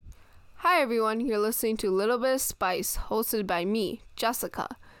Hi everyone, you're listening to Little Bit of Spice, hosted by me, Jessica.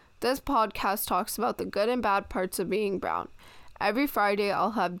 This podcast talks about the good and bad parts of being brown. Every Friday,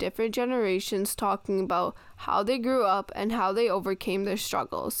 I'll have different generations talking about how they grew up and how they overcame their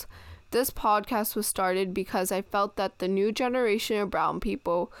struggles. This podcast was started because I felt that the new generation of brown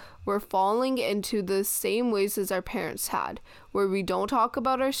people were falling into the same ways as our parents had, where we don't talk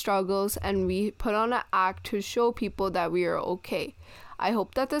about our struggles and we put on an act to show people that we are okay. I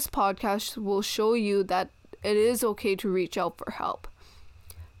hope that this podcast will show you that it is okay to reach out for help.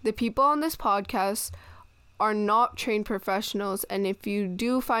 The people on this podcast are not trained professionals, and if you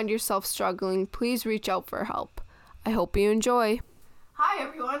do find yourself struggling, please reach out for help. I hope you enjoy. Hi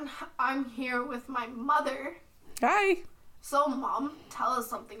everyone, I'm here with my mother. Hi. So Mom, tell us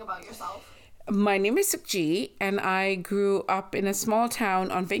something about yourself. My name is Sukhjit, and I grew up in a small town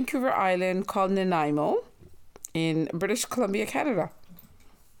on Vancouver Island called Nanaimo in British Columbia, Canada.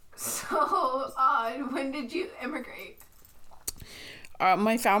 So, when did you immigrate?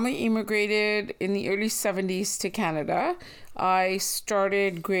 My family immigrated in the early 70s to Canada. I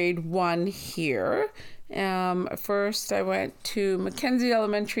started grade 1 here. First, I went to Mackenzie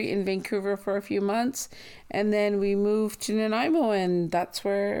Elementary in Vancouver for a few months, and then we moved to Nanaimo, and that's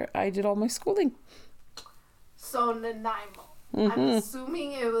where I did all my schooling. So, Nanaimo. I'm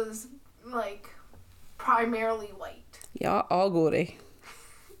assuming it was, primarily white. Yeah, all goody.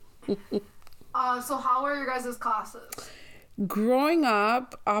 So how were your guys' classes? Growing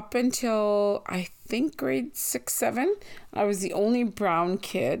up until I think grade 6, 7, I was the only brown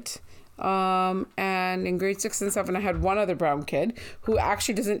kid. And in grade 6 and 7, I had one other brown kid who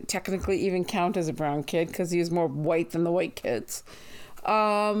actually doesn't technically even count as a brown kid because he was more white than the white kids.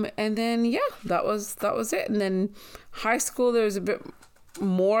 And then, that was it. And then high school, there was a bit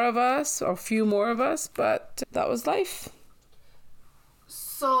more of us, or a few more of us, but that was life.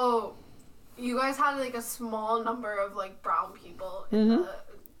 So, you guys had a small number of brown people in the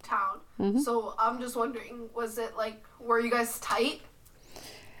town. So, I'm just wondering, was it were you guys tight?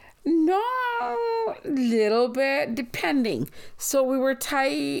 No, a little bit, depending. So, we were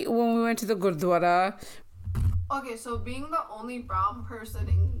tight when we went to the Gurdwara. Okay, so being the only brown person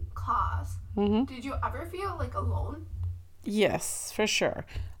in class, did you ever feel alone? Yes, for sure.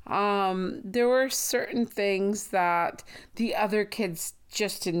 There were certain things that the other kids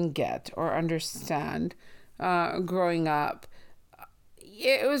just didn't get or understand growing up.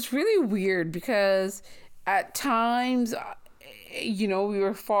 It was really weird because at times, we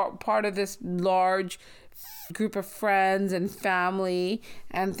were part of this large group of friends and family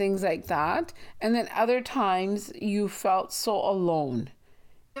and things like that. And then other times you felt so alone.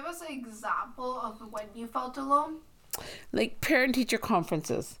 Give us an example of when you felt alone. Like parent-teacher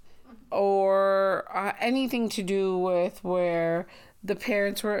conferences or anything to do with where the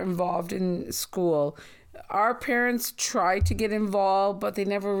parents were involved in school. Our parents tried to get involved, but they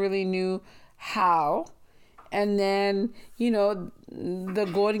never really knew how. And then, the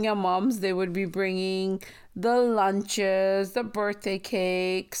Goria moms, they would be bringing the lunches, the birthday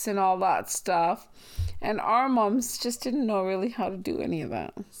cakes, and all that stuff. And our moms just didn't know really how to do any of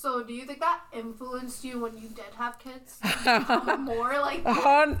that. So do you think that influenced you when you did have kids? More like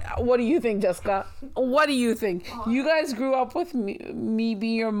what do you think, Jessica? What do you think? You guys grew up with me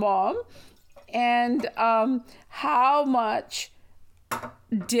being your mom. And how much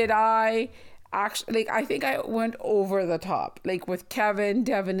did I actually, I think I went over the top, with Kevin,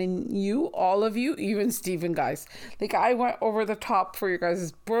 Devin, and you, all of you, even Steven, guys. I went over the top for your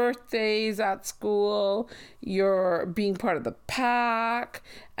guys' birthdays at school, your being part of the pack,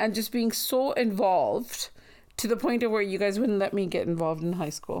 and just being so involved to the point of where you guys wouldn't let me get involved in high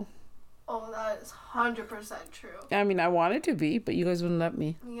school. Oh, that is 100% true. I mean, I wanted to be, but you guys wouldn't let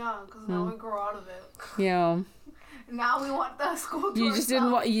me. Yeah, because now we grow out of it. Yeah. Now we want the school to You just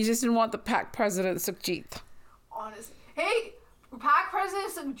didn't want the pack president, Sukhjit. Honestly. Hey, pack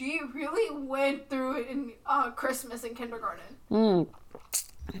president Sukhjit really went through it in Christmas in kindergarten.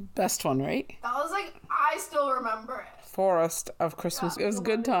 Best one, right? That was I still remember it. Forest of Christmas. Yeah, it was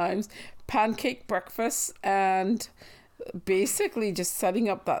good times. Pancake breakfast and basically just setting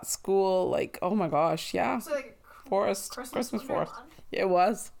up that school. Oh my gosh, yeah. So Forest. Christmas forest. Yeah, it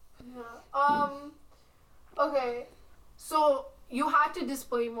was. Yeah. Okay. So you had to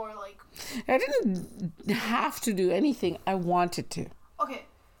display more I didn't have to do anything. I wanted to. Okay.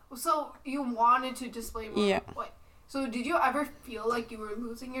 So you wanted to display more. Yeah. So did you ever feel like you were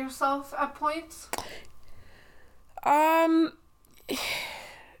losing yourself at points?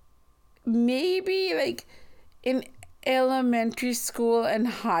 Maybe in elementary school and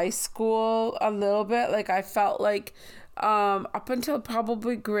high school a little bit. I felt up until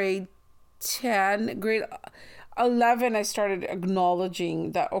probably grade 10, grade 11, I started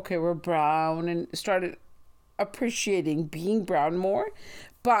acknowledging that, okay, we're brown, and started appreciating being brown more.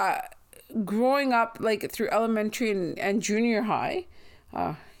 But growing up, like through elementary and junior high,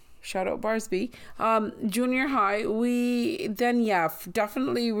 shout out Barsby, junior high,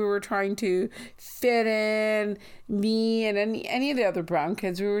 definitely we were trying to fit in, me and any of the other brown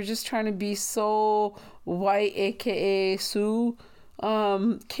kids. We were just trying to be so white, aka Sue,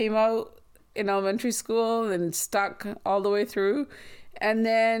 came out in elementary school and stuck all the way through. And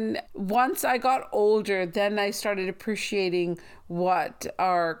then once I got older, then I started appreciating what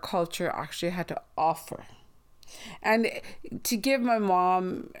our culture actually had to offer. And to give my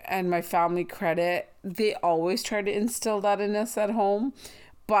mom and my family credit, they always try to instill that in us at home.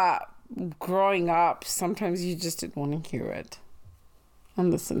 But growing up, sometimes you just didn't want to hear it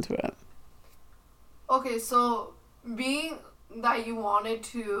and listen to it. Okay, so being that you wanted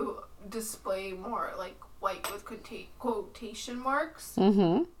to display more like white with quotation marks,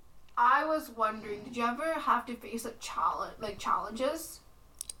 I was wondering, did you ever have to face a challenges?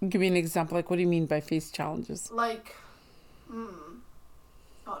 Give me an example. Like, what do you mean by face challenges? Like, hold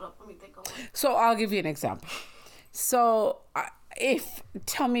up, let me think of one. So I'll give you an example. So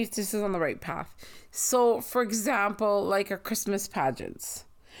tell me if this is on the right path. So, for example, like our Christmas pageants.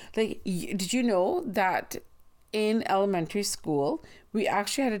 Like, did you know that in elementary school, we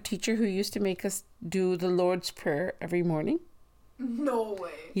actually had a teacher who used to make us do the Lord's Prayer every morning? No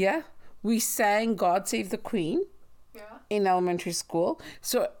way. Yeah. We sang God Save the Queen. Yeah. In elementary school.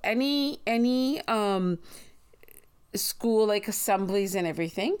 So any school, like assemblies and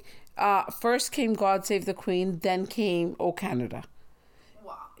everything, first came God Save the Queen, then came O Canada.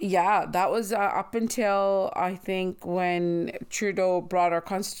 Wow. Yeah, that was up until I think when Trudeau brought our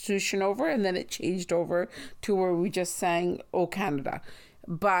constitution over, and then it changed over to where we just sang O Canada.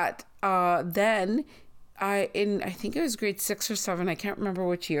 But then I think it was grade 6 or 7, I can't remember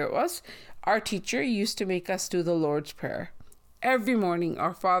which year it was, our teacher used to make us do the Lord's Prayer every morning.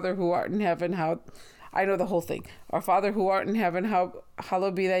 Our Father who art in heaven, I know the whole thing. Our Father who art in heaven,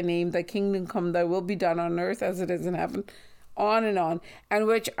 hallowed be thy name, thy kingdom come, thy will be done on earth as it is in heaven, on, and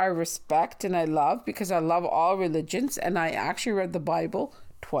which I respect and I love because I love all religions, and I actually read the Bible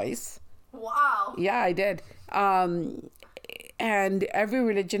twice. Wow. Yeah, I did. And every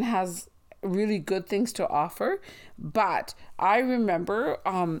religion has really good things to offer, but I remember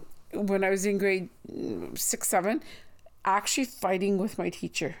when I was in grade 6, 7, actually fighting with my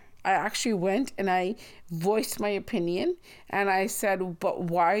teacher. I actually went and I voiced my opinion, and I said, but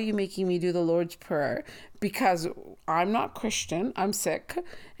why are you making me do the Lord's Prayer? Because I'm not Christian, I'm Sikh,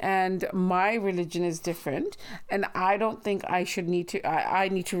 and my religion is different, and I don't think I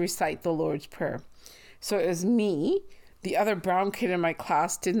need to recite the Lord's Prayer. So it was me. The other brown kid in my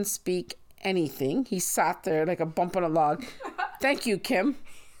class didn't speak anything. He sat there like a bump on a log. Thank you, Kim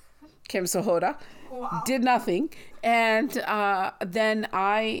Sohoda. Wow. Did nothing. And then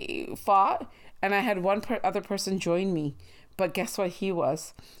I fought, and I had one other person join me. But guess what he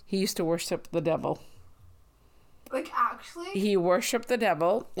was? He used to worship the devil. Like, actually? He worshipped the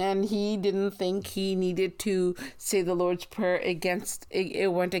devil, and he didn't think he needed to say the Lord's Prayer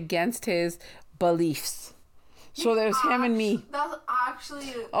it went against his beliefs. So there's him and me. That's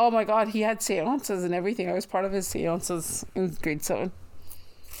actually... Oh my God, he had seances and everything. I was part of his seances in grade 7.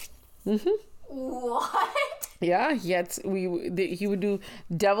 What? Yeah, he would do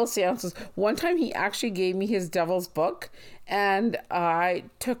devil seances. One time he actually gave me his devil's book, and I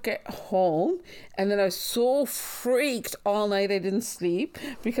took it home, and then I was so freaked all night I didn't sleep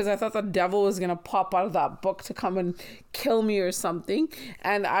because I thought the devil was going to pop out of that book to come and kill me or something.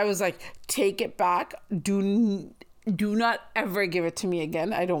 And I was like, take it back. Do not ever give it to me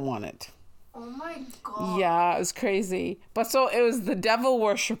again. I don't want it. Oh my God. Yeah, it was crazy. But so it was the devil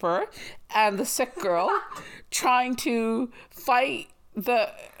worshiper and the sick girl trying to fight the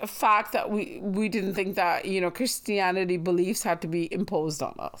fact that we didn't think that, Christianity beliefs had to be imposed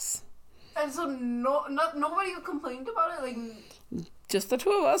on us. And so nobody complained about it? Like, just the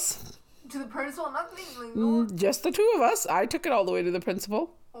two of us. To the principal, nothing? Like, no. Just the two of us. I took it all the way to the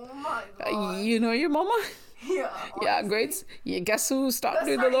principal. Oh my God. You know your mama? Yeah. Honestly. Yeah, great. Yeah, guess who stopped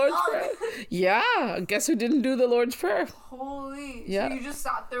doing the Lord's Prayer? Yeah, guess who didn't do the Lord's Prayer? Holy. Yeah. So you just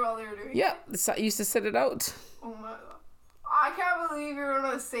sat there while they were doing it? Yeah, used to sit it out. Oh my God. I can't believe you were in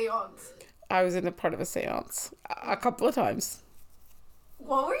a seance. I was in a part of a seance a couple of times.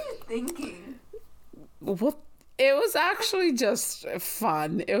 What were you thinking? Well, it was actually just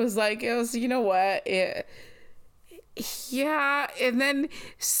fun. It was you know what? Yeah, and then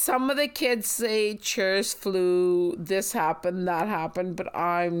some of the kids say chairs flew, this happened, that happened, but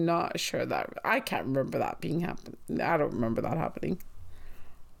I'm not sure that I can't remember that being happen. I don't remember that happening.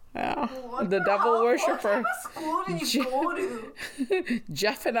 Yeah, the devil worshiper. What type of school did you go to?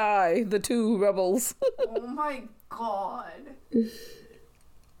 Jeff and I, the two rebels. Oh my god.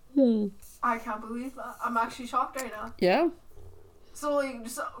 I can't believe that. I'm actually shocked right now. Yeah. So like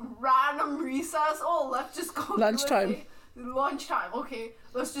just a random recess. Oh, let's just go. Lunchtime. Lunchtime. Okay,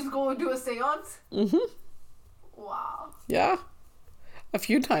 let's just go and do a séance. Wow. Yeah. A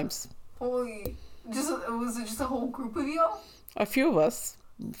few times. Holy. Was it just a whole group of you? A few of us.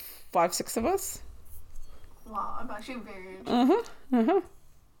 5, 6 of us. Wow, I'm actually very interested.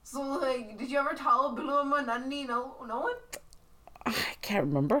 So like, did you ever tell Biluma Nandi no one? I can't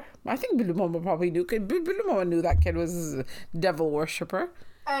remember. I think Billy Mama probably knew. Billy Mama knew that kid was a devil worshiper.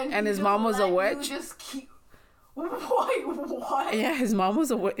 And his mom was a witch. Just keep... What? Yeah, his mom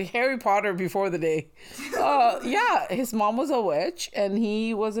was a witch. Harry Potter before the day. Yeah, his mom was a witch and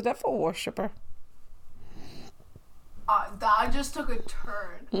he was a devil worshiper. That just took a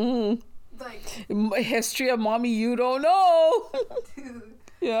turn. Like... History of mommy you don't know. Dude.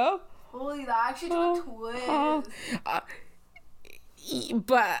 Yeah. Holy, that actually took a twist.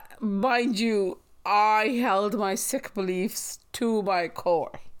 But mind you, I held my sick beliefs to my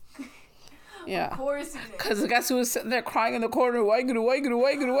core. Yeah. Of course you did. Because guess who was sitting there crying in the corner? Waguru, waguru,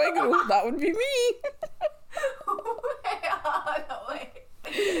 waguru, waguru. That would be me.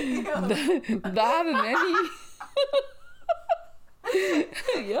 That and any.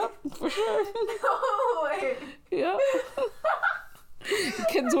 Yep, for sure. No way. Yeah.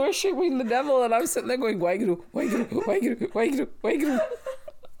 Kids worshipping the devil and I'm sitting there going waguru, waguru, waguru, waguru, waguru.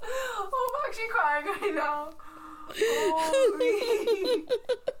 Oh, I'm actually crying right now. Holy.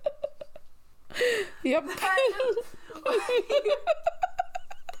 Yep.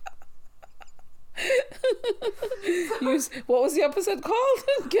 What was the episode called?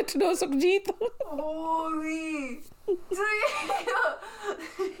 Get to know Sukhjit. Holy.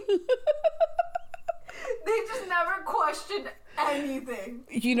 They just never questioned anything.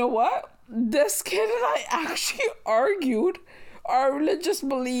 You know what? This kid and I actually argued our religious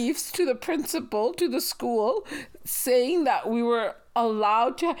beliefs to the principal, to the school, saying that we were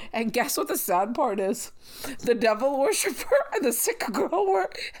allowed to. And guess what the sad part is? The devil worshiper and the sick girl were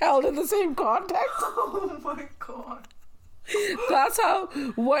held in the same context. Oh my god. That's how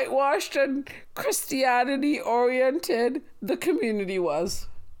whitewashed and Christianity oriented the community was.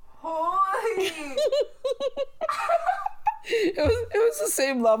 Holy. It was the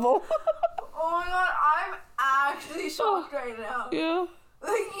same level. Oh my god, I'm actually shocked right now. Yeah.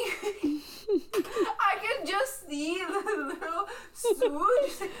 Like, I can just see the little Sue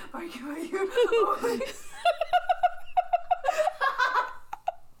just like, are you? Oh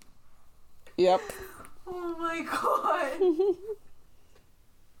Yep. Oh my god.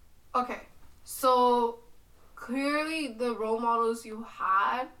 Okay, so clearly the role models you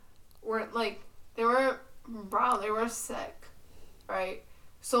had weren't like, they weren't brown, they were sick, right?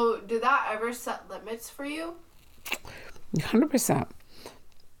 So did that ever set limits for you? 100%.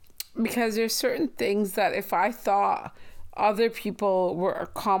 Because there's certain things that if I thought other people were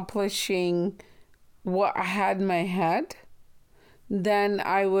accomplishing what I had in my head, then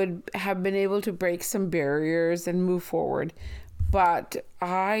I would have been able to break some barriers and move forward. But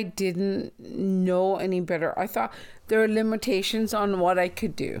I didn't know any better. I thought there were limitations on what I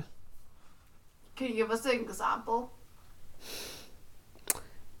could do. Can you give us an example?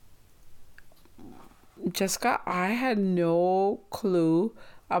 Jessica, I had no clue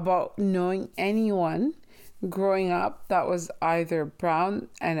about knowing anyone growing up that was either brown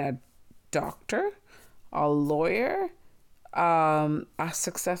and a doctor, a lawyer, a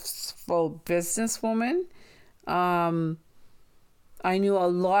successful businesswoman. I knew a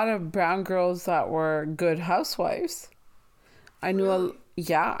lot of brown girls that were good housewives. I knew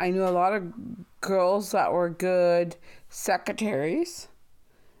I knew a lot of girls that were good secretaries.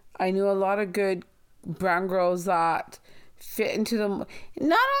 I knew a lot of good brown girls that fit into the... Not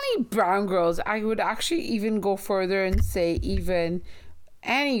only brown girls, I would actually even go further and say even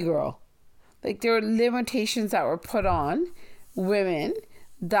any girl. Like, there were limitations that were put on women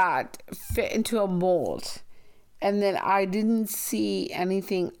that fit into a mold. And then I didn't see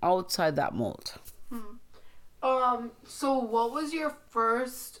anything outside that mold. So what was your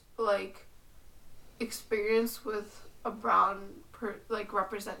first, like, experience with a brown,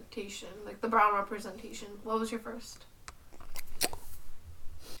 representation? Like, the brown representation. What was your first?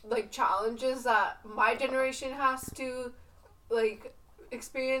 Like, challenges that my generation has to, like,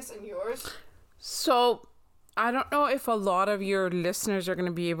 experience and yours? So, I don't know if a lot of your listeners are going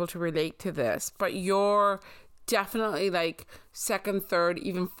to be able to relate to this, but you're definitely like second, third,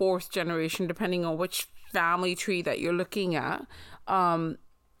 even fourth generation, depending on which family tree that you're looking at,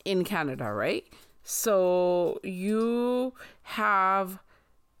 in Canada, right? So you have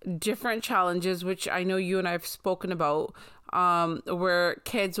different challenges, which I know you and I have spoken about, where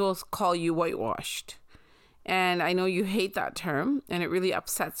kids will call you whitewashed. And I know you hate that term, and it really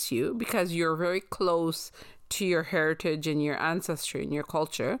upsets you because you're very close to your heritage and your ancestry and your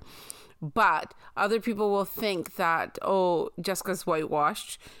culture. But other people will think that, oh, Jessica's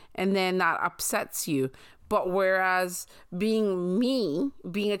whitewashed, and then that upsets you. But whereas being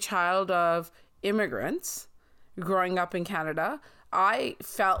a child of immigrants, growing up in Canada, I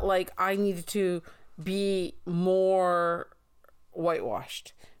felt like I needed to be more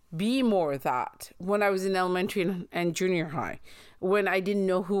whitewashed, be more that when I was in elementary and junior high, when I didn't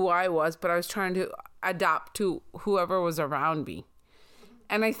know who I was, but I was trying to adapt to whoever was around me.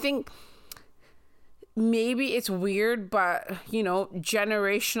 And I think maybe it's weird, but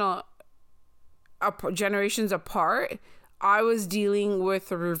generations apart, I was dealing with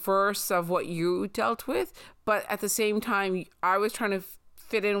the reverse of what you dealt with, but at the same time, I was trying to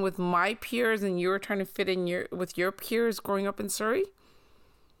fit in with my peers, and you were trying to fit in with your peers growing up in Surrey.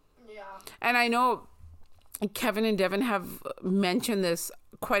 Yeah. And I know Kevin and Devin have mentioned this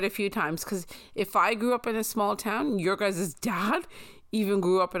quite a few times, because if I grew up in a small town, your guys' dad even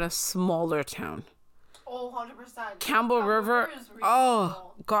grew up in a smaller town. Oh, 100%. Campbell River. Is really Oh,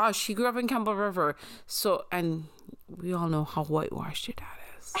 small. gosh. He grew up in Campbell River. So, and we all know how whitewashed your dad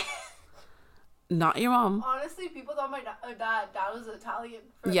is. Not your mom. Honestly, people thought my dad was Italian.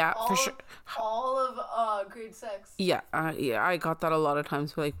 For sure. All of grade 6. Yeah, I got that a lot of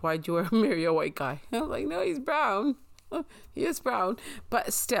times. Like, why'd you marry a white guy? I was like, no, he's brown. He is brown.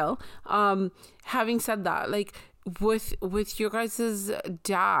 But still, having said that, like, with your guys'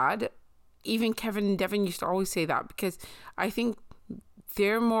 dad, even Kevin and Devin used to always say that, because I think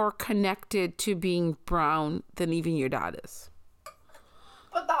they're more connected to being brown than even your dad is.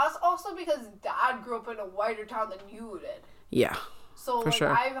 But that's also because dad grew up in a whiter town than you did. Yeah. So, for like, sure.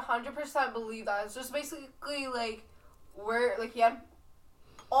 I 100% believe that. It's just basically, like, where, like, he had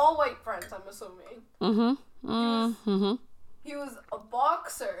all white friends, I'm assuming. He was a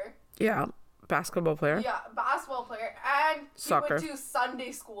boxer. Yeah. Basketball player. Yeah, basketball player. And Soccer. he went to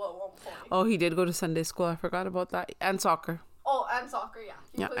Sunday school at one point. Oh, he did go to Sunday school. I forgot about that. And soccer. Oh, and soccer,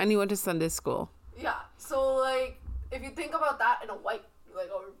 yeah. And he went to Sunday school. Yeah. So, like, if you think about that in a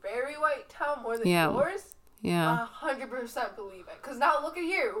very white town more than yours, Yeah. 100% believe it. Because now look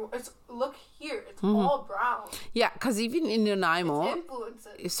here. It's all brown. Yeah, because even in Nanaimo. It's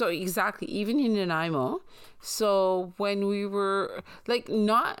influences. So exactly, even in Nanaimo. So when we were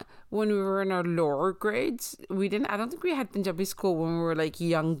not when we were in our lower grades, I don't think we had Punjabi school when we were like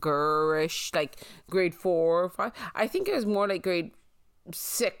youngerish, like grade 4 or 5. I think it was more like grade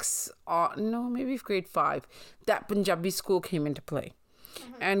 6, no, maybe grade 5, that Punjabi school came into play.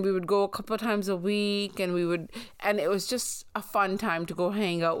 And we would go a couple of times a week, and it was just a fun time to go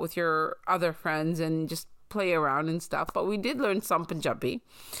hang out with your other friends and just play around and stuff. But we did learn some Punjabi.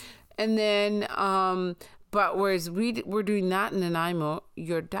 And then, but whereas we were doing that in Nanaimo,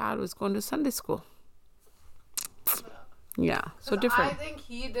 your dad was going to Sunday school. Yeah, so different. I think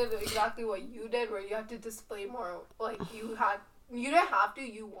he did exactly what you did, where you had to display more, like, you didn't have to,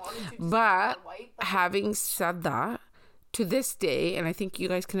 you wanted to. But having said that, to this day, and I think you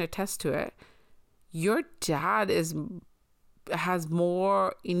guys can attest to it, your dad has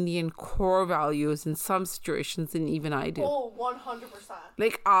more Indian core values in some situations than even I do. Oh, 100%.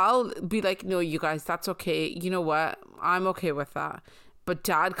 Like, I'll be like, no, you guys, that's okay. You know what? I'm okay with that. But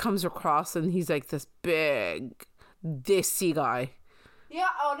dad comes across and he's like this big, desi guy. Yeah,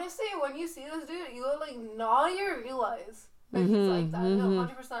 honestly, when you see this dude, you like, now you realize that he's like that. No,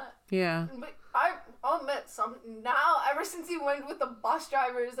 100%. Yeah. But I'll admit, ever since he went with the bus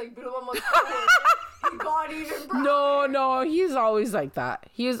drivers, like, he got even browner. No, he's always like that.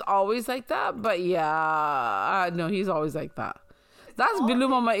 He is always like that, but yeah, no, he's always like that. That's Bilu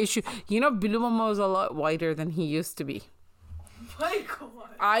Mama issue. Bilu Mama was a lot whiter than he used to be. My God.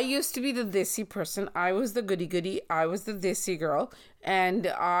 I used to be the desi person. I was the goody. I was the desi girl. And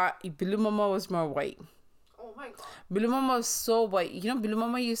Bilu Mama was more white. Oh my God. Bilu Mama was so white. Bilu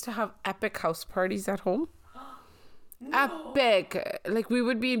Mama used to have epic house parties at home. No. Epic. Like, we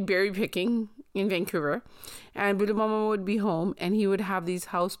would be berry picking in Vancouver, and Bilu Mama would be home, and he would have these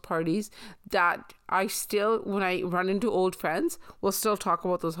house parties that I still, when I run into old friends, will still talk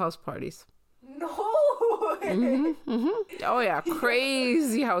about those house parties. No. Oh yeah,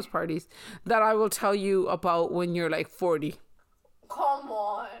 crazy house parties that I will tell you about when you're like 40. Come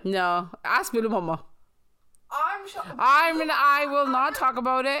on. No, ask Billy Mama. I'm shocked. I will not talk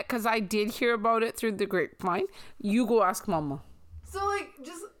about it because I did hear about it through the grapevine. You go ask Mama. So like,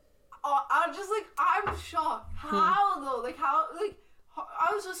 I'm shocked. How though? Like how? Like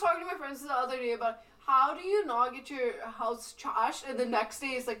I was just talking to my friends the other day about how do you not get your house trashed and the next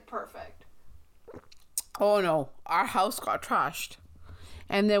day is like perfect. Oh no, our house got trashed,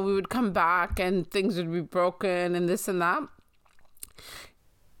 and then we would come back and things would be broken and this and that.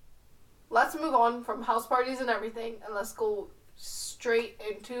 Let's move on from house parties and everything, and let's go straight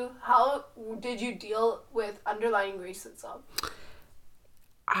into how did you deal with underlying racism?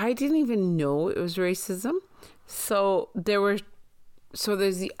 I didn't even know it was racism. So there's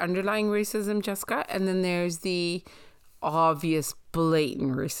the underlying racism, Jessica, and then there's the obvious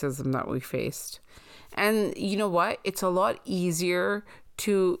blatant racism that we faced. And you know what? It's a lot easier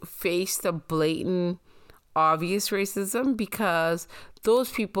to face the blatant obvious racism because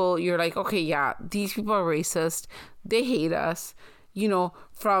those people, you're like, okay, yeah, these people are racist. They hate us,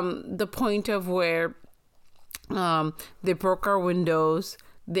 from the point of where they broke our windows,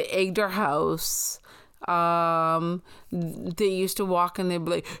 they egged our house. They used to walk and they'd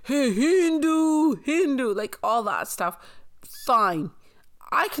be like, hey, Hindu, like all that stuff. Fine.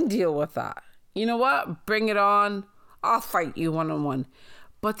 I can deal with that. You know what? Bring it on. I'll fight you one-on-one.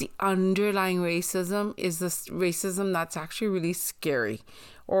 But the underlying racism is this racism that's actually really scary,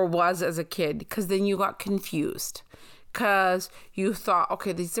 or was as a kid, because then you got confused. Because you thought,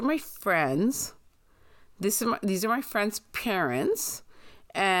 okay, these are my friends. These are my friends' parents.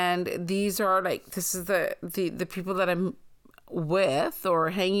 And these are this is the people that I'm with or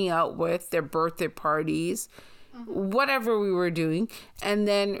hanging out with, their birthday parties, whatever we were doing. And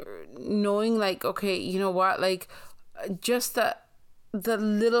then knowing okay, you know what, just the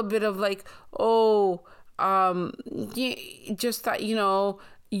little bit of just that,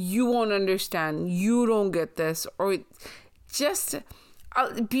 you won't understand, you don't get this, or just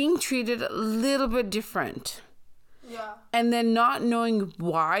being treated a little bit different. Yeah. And then not knowing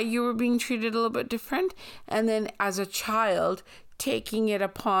why you were being treated a little bit different. And then as a child, taking it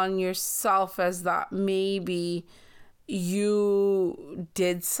upon yourself as that maybe you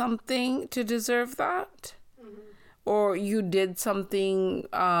did something to deserve that. Mm-hmm. Or you did something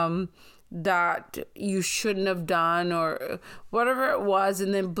that you shouldn't have done, or whatever it was.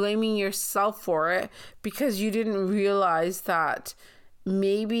 And then blaming yourself for it because you didn't realize that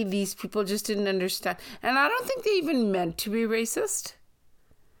maybe these people just didn't understand. And I don't think they even meant to be racist.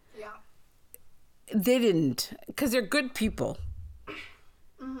 Yeah. They didn't, because they're good people.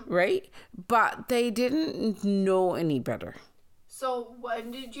 Mm-hmm. Right? But they didn't know any better. So when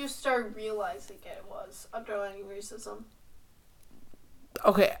did you start realizing it was underlying racism?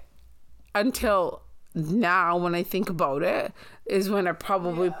 Okay. Until now, when I think about it, is when I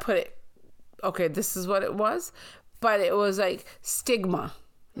probably put it, okay, this is what it was. But it was stigma.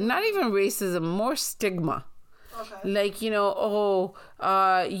 Not even racism, more stigma. Okay.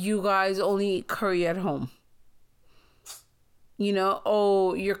 You guys only eat curry at home.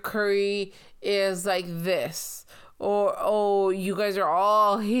 Your curry is like this. Or, you guys are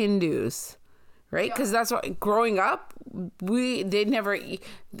all Hindus. Right? Because that's what, growing up, people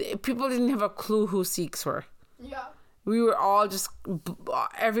didn't have a clue who Sikhs were. Yeah. We were all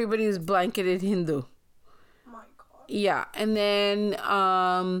everybody was blanketed Hindu. Yeah, and then,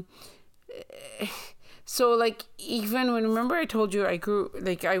 so, even when, remember I told you I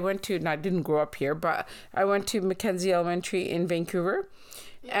didn't grow up here, but I went to Mackenzie Elementary in Vancouver,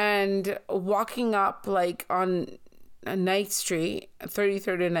 and walking up, on a Ninth Street,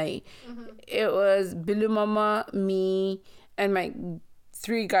 33rd and Night, it was Bilu Mama, me, and my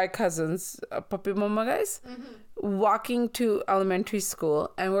 3 guy cousins, Papi Mama guys, walking to elementary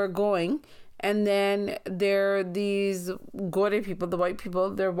school, and we're going. And then there are these Gore people, the white people,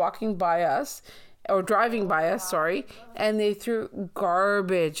 they're walking by us, or driving by us, sorry, and they threw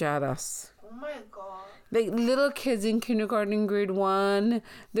garbage at us. Oh my God. Little kids in kindergarten, grade 1,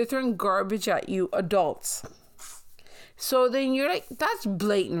 they're throwing garbage at you, adults. So then you're that's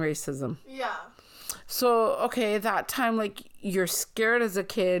blatant racism. Yeah. So, okay, that time, you're scared as a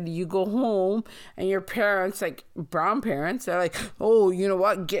kid. You go home, and your parents, brown parents, they're oh, you know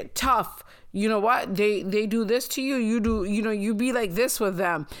what? Get tough. You know what? They do this to you. You do, you be like this with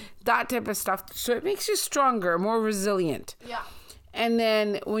them. That type of stuff. So it makes you stronger, more resilient. Yeah. And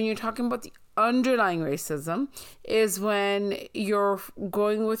then when you're talking about the underlying racism is when you're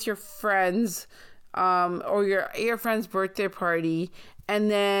going with your friends, or your friend's birthday party, And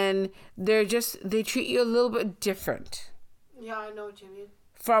then they treat you a little bit different. Yeah, I know what you mean.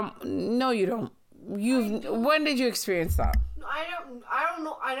 No, you don't. When did you experience that? I don't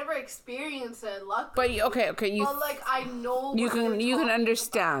know. I never experienced it. But Luckily. okay. But like I know. You can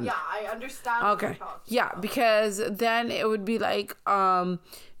understand. Yeah, I understand. Okay. Yeah, because then it would be like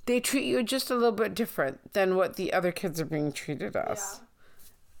they treat you just a little bit different than what the other kids are being treated as.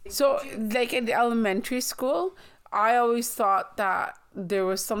 Yeah. So like in elementary school, I always thought that there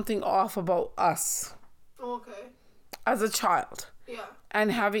was something off about us. Okay. As a child. Yeah.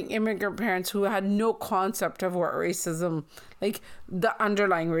 And having immigrant parents who had no concept of what racism, like the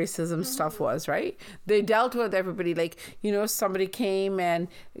underlying racism stuff was, right? They dealt with everybody. Like, somebody came and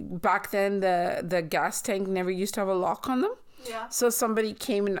back then the gas tank never used to have a lock on them. Yeah. So somebody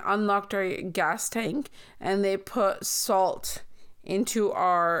came and unlocked our gas tank and they put salt into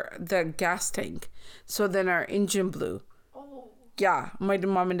the gas tank. So then our engine blew. Oh. Yeah. My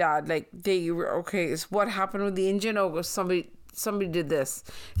mom and dad, like they were, okay, so what happened with the engine? Oh, somebody did this.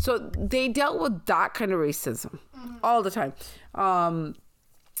 So they dealt with that kind of racism all the time.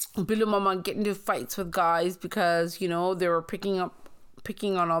 Bilu mama getting into fights with guys because, they were picking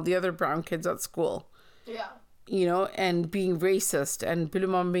on all the other brown kids at school. Yeah. And being racist, and Bilu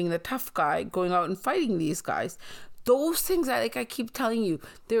mama being the tough guy going out and fighting these guys. Those things I keep telling you,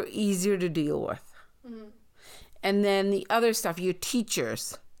 they're easier to deal with. And then the other stuff, your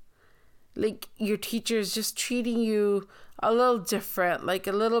teachers just treating you a little different, like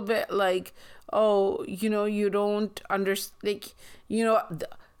a little bit like, oh, you don't understand. Like,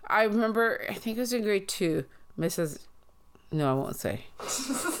 I remember, I think it was in grade 2, no, I won't say.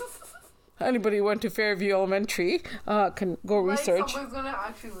 Anybody who went to Fairview Elementary can go research. Someone's gonna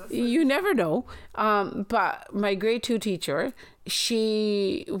actually listen. You never know. But my grade 2 teacher,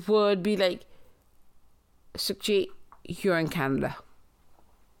 she would be like, Sukhjit, you're in Canada.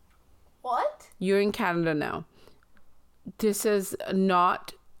 What? You're in Canada now. This is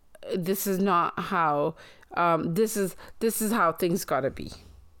not how this is how things gotta be.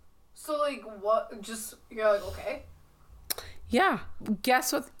 So like what, just you're like, okay. Yeah.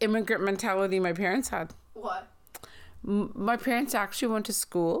 Guess what immigrant mentality my parents had? What? My parents actually went to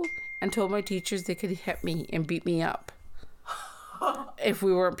school and told my teachers they could hit me and beat me up if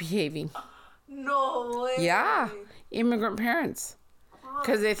we weren't behaving. No way. Yeah. Immigrant parents.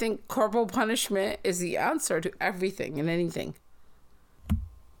 Because they think corporal punishment is the answer to everything and anything.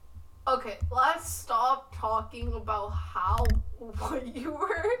 Okay, let's stop talking about how white you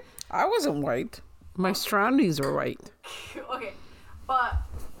were. I wasn't white. My surroundings were white. Okay, but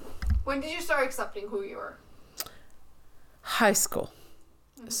when did you start accepting who you were? High school.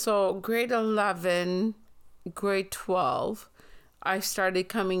 So grade 11, grade 12, I started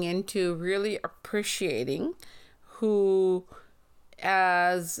coming into really appreciating who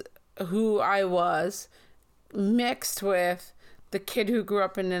I was, mixed with the kid who grew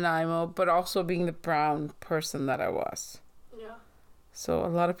up in Nanaimo, but also being the brown person that I was. Yeah. So a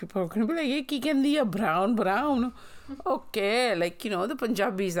lot of people are going to be like, "Hey, Kikandiya, brown." Okay, like, the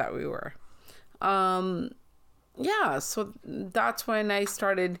Punjabis that we were. Yeah, so that's when I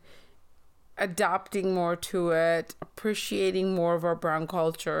started adapting more to it, appreciating more of our brown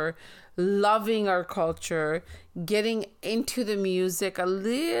culture, loving our culture, getting into the music a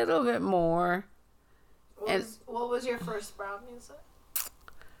little bit more. What was your first brown music?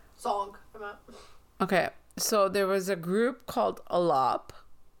 Song, I meant. Okay, so there was a group called Alap.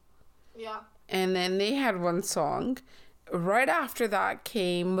 Yeah. And then they had one song. Right after that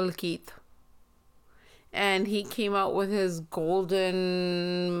came Mulkeet. And he came out with his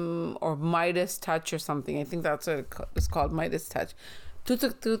golden or Midas touch or something. I think that's what it's called, Midas touch.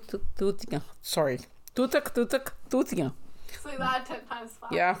 Sorry. Say that 10 times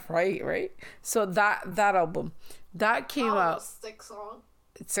fast. Yeah, right. So that album, that came out. Sick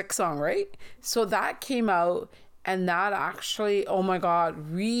song, right? So that came out, and that actually, oh my God,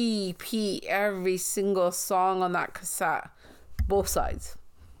 repeat every single song on that cassette, both sides.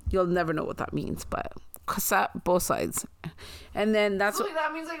 You'll never know what that means, but cassette, both sides. And then that's so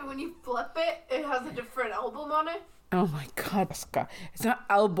that means like when you flip it, it has a different album on it? Oh my God, it's not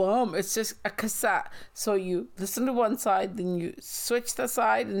album, it's just a cassette. So you listen to one side, then you switch the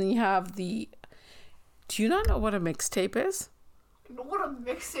side, and then you have the... Do you not know what a mixtape is? I know what a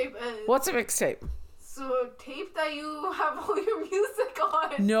mixtape is. What's a mixtape? So a tape that you have all your music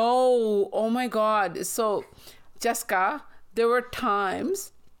on. No, oh my God. So, Jessica, there were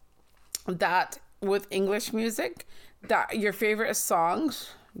times that with English music, that your favorite songs,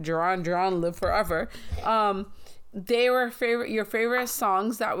 Duran Duran, Live Forever, they were your favorite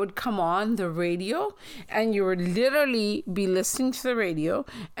songs that would come on the radio, and you would literally be listening to the radio,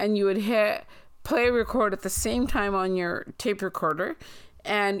 and you would hit play record at the same time on your tape recorder,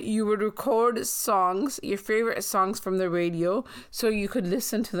 and you would record songs, your favorite songs from the radio, so you could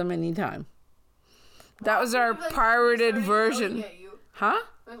listen to them anytime. That was our pirated version. Huh?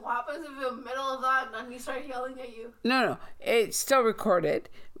 Like, what happens if in the middle of that and then he started yelling at you? No, it's still recorded,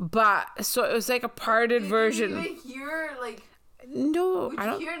 but so it was like a pirated version. Did you even hear, like... No, I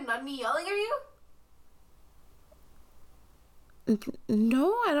don't... Would you hear Nunny yelling at you?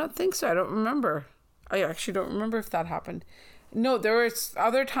 No, I don't think so. I don't remember. I actually don't remember if that happened. No, there were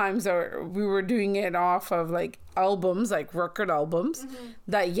other times that we were doing it off of like albums, like record albums,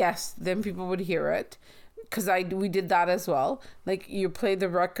 that yes, then people would hear it. Because we did that as well. Like, you play the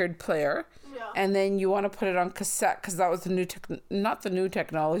record player, and then you want to put it on cassette, because that was the new not the new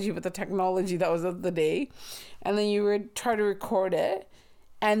technology, but the technology that was of the day. And then you would try to record it,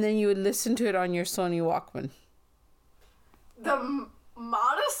 and then you would listen to it on your Sony Walkman. The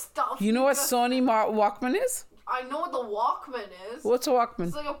amount of stuff. You know what Sony Walkman is? I know what the Walkman is. What's a Walkman?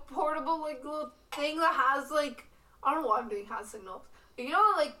 It's like a portable, like, little thing that has, like, I don't know why I'm doing hand signals. You know,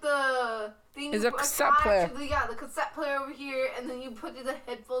 like the thing. It's a cassette player. The cassette player over here, and then you put the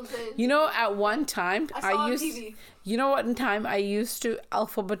headphones in. You know, at one time I used. TV. You know what? In time, I used to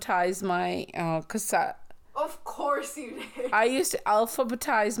alphabetize my cassette. Of course you did. I used to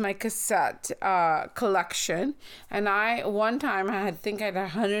alphabetize my cassette collection, and one time I had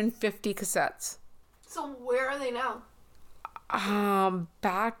 150 cassettes. So where are they now?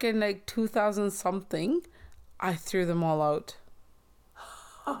 Back in like 2000 something, I threw them all out.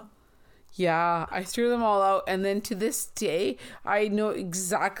 Yeah, I threw them all out, and then to this day, I know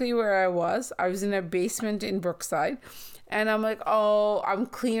exactly where I was. I was in a basement in Brookside, and I'm like, oh, I'm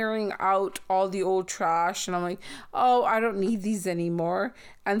clearing out all the old trash, and I'm like, oh, I don't need these anymore.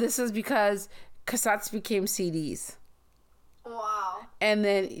 And this is because cassettes became CDs. Wow. And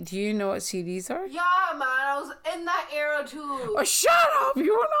then, do you know what CDs are? Yeah, man, I was in that era too. Oh, shut up!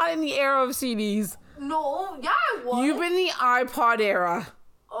 You were not in the era of CDs. No, yeah, I was. You've been the iPod era.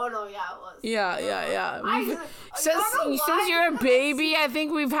 Oh, no, yeah, it was. Yeah. Since you're a baby, I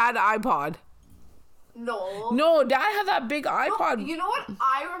think we've had iPod. No, Dad had that big iPod. No, you know what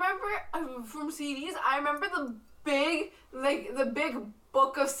I remember from CDs? I remember the big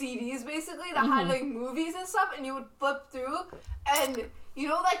book of CDs, basically, that had, like, movies and stuff, and you would flip through, and, you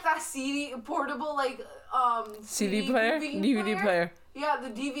know, like, that CD, portable, like, CD player? DVD player. Yeah, the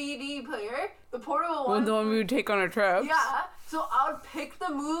DVD player, the portable one. The one we would take on our trips. Yeah, so I would pick the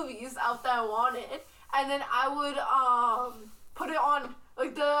movies out that I wanted, and then I would put it on,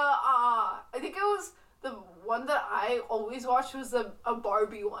 like, I think it was the one that I always watched was a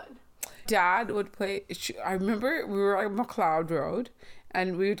Barbie one. Dad would play, I remember we were at McLeod Road,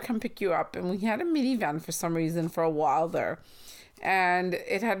 and we would come pick you up, and we had a minivan for some reason for a while there, and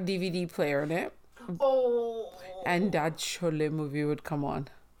it had a DVD player in it. Oh. And Dad's Sholay movie would come on,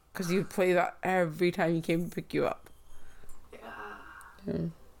 because you'd play that every time he came to pick you up. Yeah.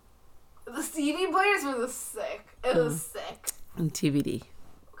 The CD players were sick. It was sick. And TVD.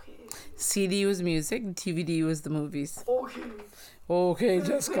 Okay. CD was music, and TVD was the movies. Okay,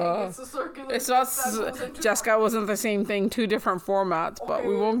 Jessica. It's not. Jessica wasn't the same thing. Two different formats, but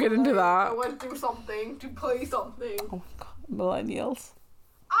we won't get into that. I went through something to play something. Oh my God, millennials.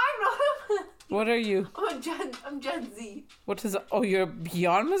 I'm not. What are you? I'm Gen Z. What is? Oh, you're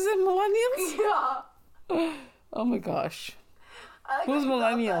beyond millennials? Yeah. Oh my gosh. Who's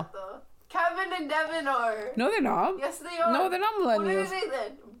millennial? Kevin and Devin are. No, they're not. Yes, they are. No, they're not millennials. What are they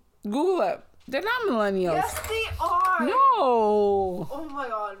then? Google it. They're not millennials. Yes, they are. No. Oh my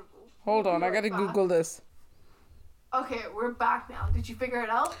God. Hold on, I gotta Google this. Okay, we're back now. Did you figure it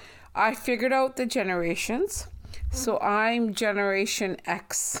out? I figured out the generations. So I'm Generation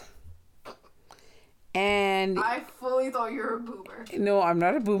X. And I fully thought you were a boomer. No, I'm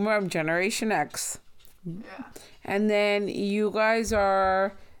not a boomer. I'm Generation X. Yeah. And then you guys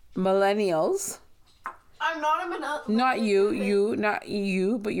are millennials. I'm not a millennial. Not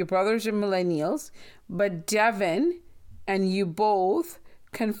you, but your brothers are millennials. But Devin and you both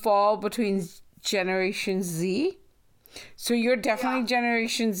can fall between Generation Z. So you're definitely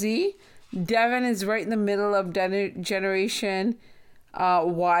Generation Z. Devin is right in the middle of Generation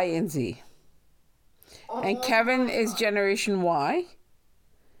Y and Z. And Kevin is Generation Y.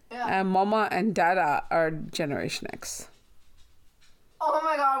 Yeah. And Mama and Dada are Generation X. Oh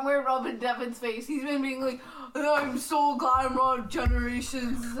my God, we're rubbing Devin's face. He's been being like, I'm so glad I'm on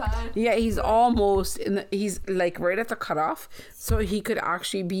Generation Z. Yeah, he's almost he's like right at the cutoff, so he could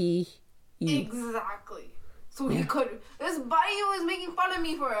actually be. Exactly. So he could. This buddy was making fun of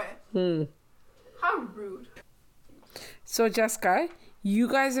me for it. How rude. So, Jessica, you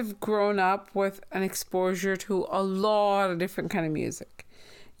guys have grown up with an exposure to a lot of different kind of music.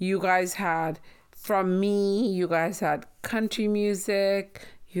 You guys had, from me, you guys had country music,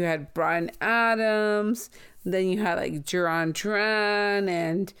 you had Bryan Adams, then you had like Duran Duran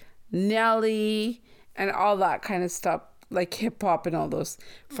and Nelly and all that kind of stuff, like hip hop and all those.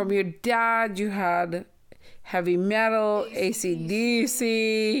 From your dad, you had heavy metal,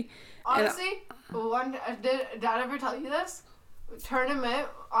 AC/DC. Honestly, did Dad ever tell you this? Tournament,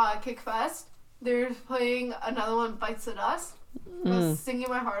 Kickfest, they're playing another one, Bites the Dust. I was singing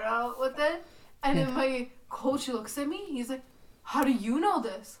my heart out with it. And then my coach looks at me, he's like, how do you know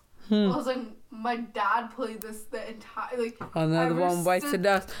this? I was like, my dad played this the entire, like, another one bites the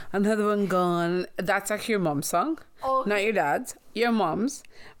dust, another one gone. That's actually your mom's song. Oh, not your dad's, your mom's,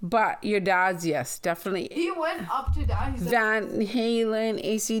 but your dad's, yes, definitely. He went up to Dad. He's Van Halen,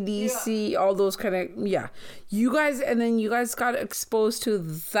 AC/DC, all those kind of, yeah. You guys, and then you guys got exposed to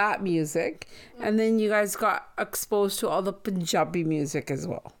that music, and then you guys got exposed to all the Punjabi music as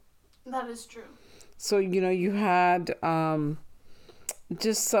well. That is true. So, you know, you had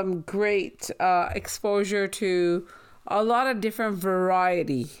just some great exposure to a lot of different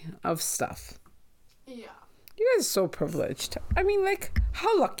variety of stuff. Yeah. You guys are so privileged. I mean, like,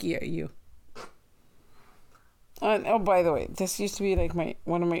 how lucky are you? And, oh, by the way, this used to be like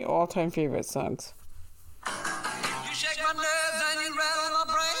one of my all-time favorite songs. You shake my nerves and you rattle my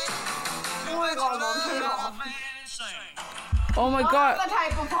brain. Oh my God, Mom, turn it off. Oh my God. That's the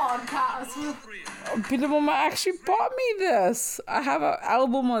type of podcast. But Mama actually bought me this. I have an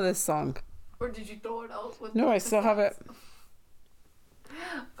album of this song. Or did you throw it out? With No, I still have it.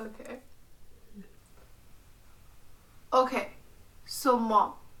 Okay. Okay. So,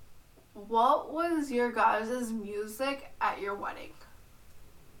 Mom, what was your guys' music at your wedding?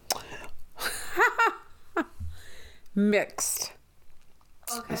 Mixed.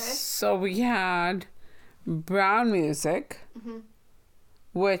 Okay. So we had brown music,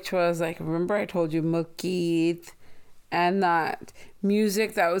 which was like, remember I told you Mulkeith, and that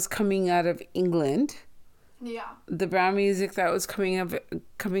music that was coming out of England. Yeah. The brown music that was coming out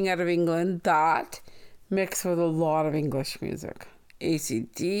of England, that mixed with a lot of English music.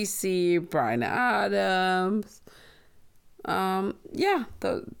 AC/DC, Bryan Adams. That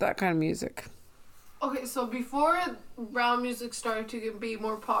kind of music. Okay, so before brown music started to be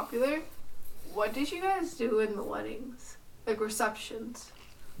more popular, what did you guys do in the weddings? Like receptions?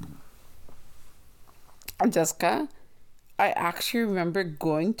 Jessica, I actually remember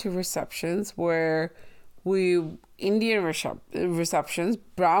going to receptions where Indian receptions,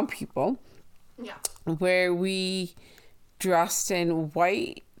 brown people, Yeah. where we dressed in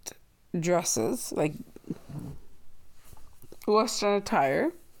white dresses, like Western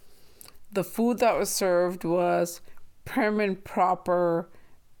attire. The food that was served was prim and proper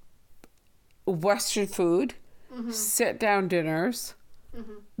Western food, sit down dinners,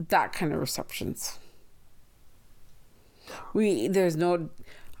 that kind of receptions.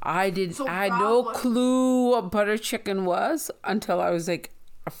 I had no clue what butter chicken was until I was like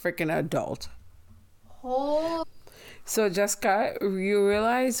a freaking adult. So Jessica, you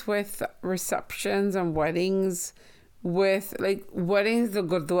realize with receptions and weddings, with like weddings, the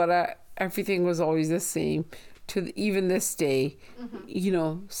Gurdwara, everything was always the same to even this day. You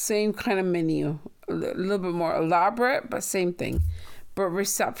know, same kind of menu, a little bit more elaborate, but same thing. But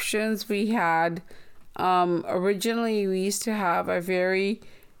receptions, we had originally we used to have a very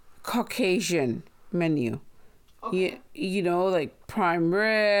Caucasian menu. Okay. You know, like prime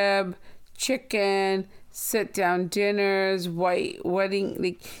rib, chicken, sit down dinners, white wedding,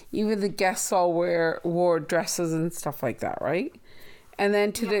 like even the guests all wore dresses and stuff like that, right? And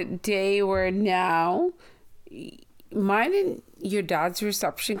then to the day where now, mine and your dad's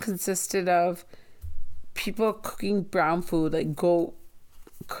reception consisted of people cooking brown food, like goat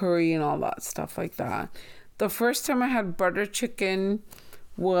curry and all that stuff like that. The first time I had butter chicken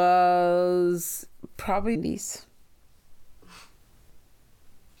was probably these.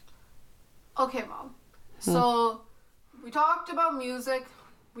 Okay, Mom. So, we talked about music.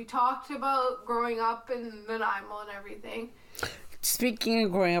 We talked about growing up in Nanaimo and everything. Speaking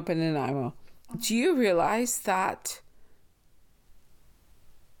of growing up in Nanaimo, do you realize that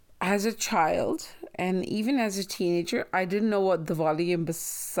as a child and even as a teenager, I didn't know what Diwali and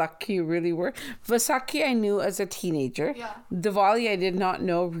Baisakhi really were. Baisakhi I knew as a teenager. Yeah. Diwali I did not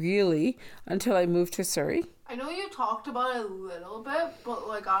know really until I moved to Surrey. I know you talked about it a little bit, but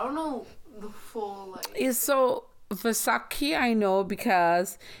like I don't know the full like. So Vaisakhi, I know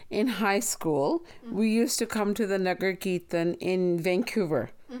because in high school, we used to come to the Nagar Kirtan in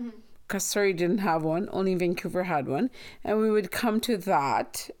Vancouver. Because Surrey didn't have one, only Vancouver had one. And we would come to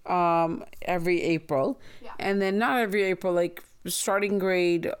that every April. Yeah. And then not every April, like starting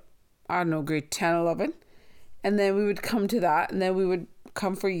grade, I don't know, grade 10, 11. And then we would come to that. And then we would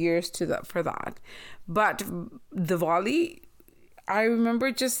come for years to that for that. But Diwali, I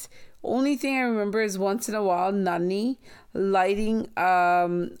remember just... Only thing I remember is once in a while, Nani lighting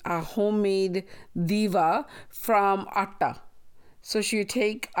a homemade diva from atta. So she would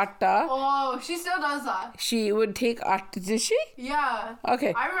take atta. Oh, she still does that. She would take atta. Did she? Yeah.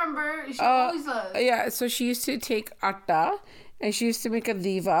 Okay. I remember. She always does. Yeah, so she used to take atta and she used to make a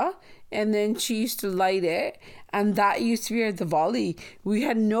diva and then she used to light it. And that used to be our Diwali. We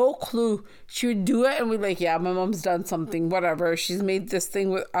had no clue. She would do it and we'd like, yeah, my mom's done something, whatever. She's made this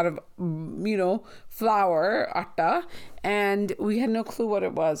thing out of, flour, atta. And we had no clue what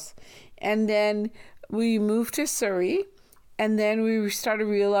it was. And then we moved to Surrey. And then we started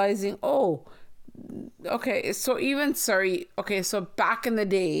realizing, okay, so even Surrey, so back in the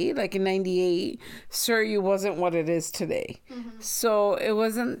day, like in 98, Surrey wasn't what it is today. So it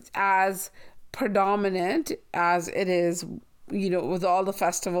wasn't as predominant as it is, with all the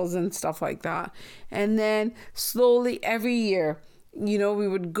festivals and stuff like that. And then slowly every year, we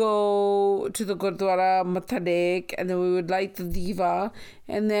would go to the Gurdwara Matha Tek, and then we would light the diva,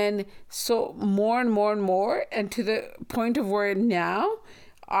 and then so more and more and more, and to the point of where now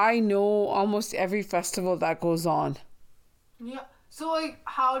I know almost every festival that goes on. Yeah. So like,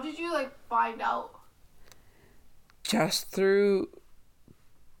 how did you like find out? Just through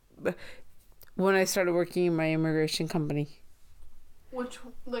when I started working in my immigration company. Which,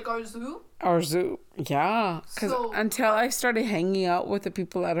 like our zoo? Our zoo, yeah. Because until I started hanging out with the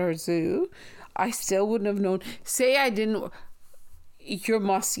people at our zoo, I still wouldn't have known. Say I didn't... You're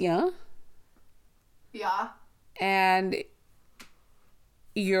Masya. Yeah. And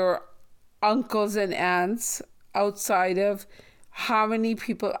your uncles and aunts outside of... How many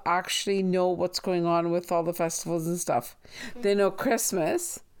people actually know what's going on with all the festivals and stuff? They know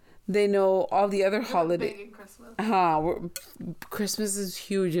Christmas. They know all the other holidays. Big in Christmas. Christmas is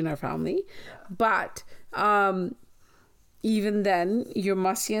huge in our family. But even then, your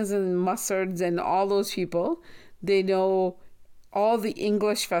Masyans and Musards and all those people, they know all the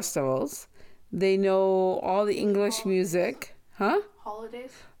English festivals. They know all the English music. Huh?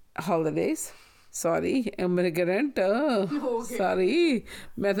 Holidays. Sorry, immigrant. Okay. Sorry.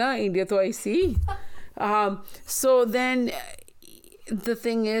 मैं ना India तो आई सी. So then... The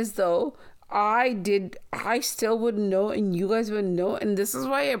thing is, though, I still wouldn't know, and you guys wouldn't know, and this is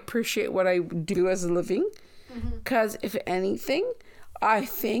why I appreciate what I do as a living, because if anything, I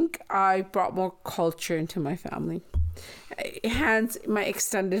think I brought more culture into my family, hence my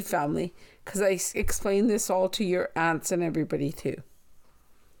extended family, because I explain this all to your aunts and everybody too.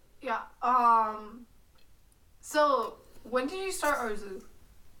 Yeah. So when did you start our zoo?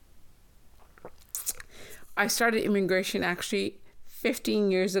 I started immigration actually 15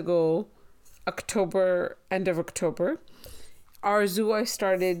 years ago, end of October. Our zoo I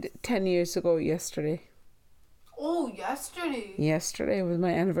started 10 years ago yesterday. Oh, yesterday? Yesterday was my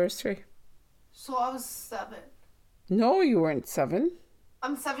anniversary. So I was 7. No, you weren't 7.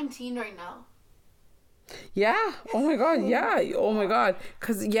 I'm 17 right now. Yeah. Oh my God. Yeah. Oh my God.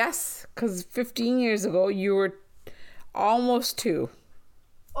 Because 15 years ago you were almost 2.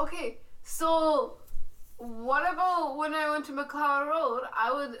 Okay, so... What about when I went to McLeod Road?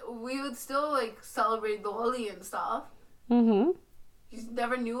 We would still like celebrate the Diwali and stuff. You just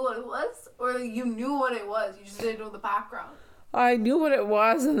never knew what it was, or like, you knew what it was, you just didn't know the background. I knew what it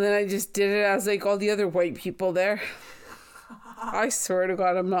was, and then I just did it as like all the other white people there. I swear to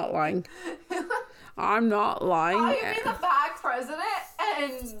God, I'm not lying. I'm not lying. How you be the back president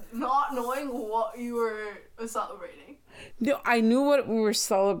and not knowing what you were celebrating? No, I knew what we were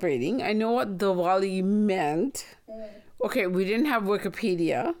celebrating. I know what Diwali meant. Okay, we didn't have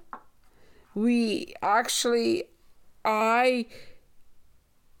Wikipedia. We actually, I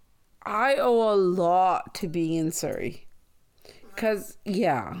owe a lot to being in Surrey. Because,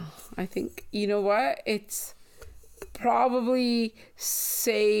 yeah, I think, you know what? It's probably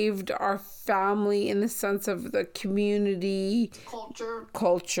saved our family in the sense of the community.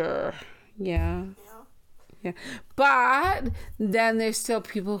 Culture. Yeah. Yeah. But then there's still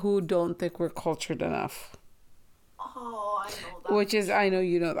people who don't think we're cultured enough. Oh, I know that. Which is, I know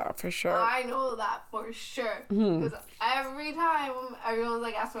you know that for sure. I know that for sure. Because every time everyone's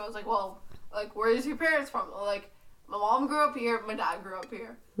like asking me, I was like, well, like, where is your parents from? Like, my mom grew up here, my dad grew up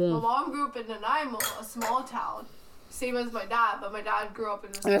here. My mom grew up in Nanaimo, a small town. same as my dad, but my dad grew up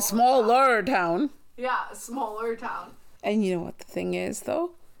in In a smaller town. Yeah, a smaller town. And you know what the thing is,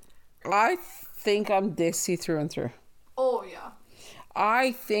 though? I think I'm dissy through and through. Oh, yeah.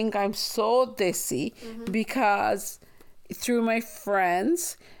 I think I'm so dissy because through my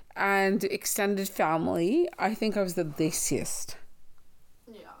friends and extended family, I think I was the dissiest.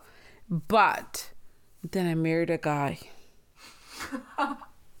 Yeah. But then I married a guy.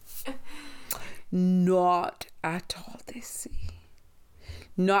 Not at all dissy.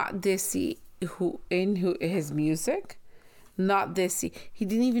 Not dissy who his music. Not dissy. He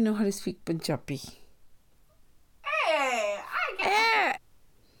didn't even know how to speak Punjabi. Hey, I get it.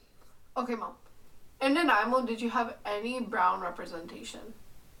 Okay, Mom. In Nanaimo, did you have any brown representation?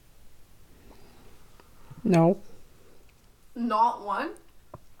 No. Not one?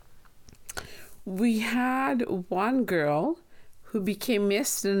 We had one girl who became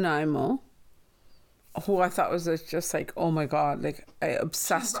Miss Nanaimo, who I thought was just like, oh my God, like I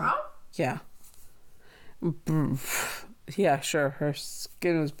obsessed Brown? Yeah. Yeah, sure. Her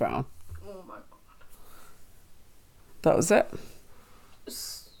skin was brown. Oh my God. That was it.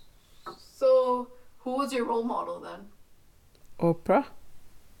 So, who was your role model then? Oprah.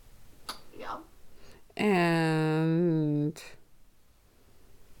 Yeah. And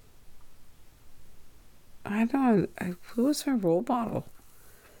I don't know, who was my role model?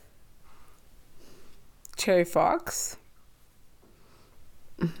 Cherry Fox.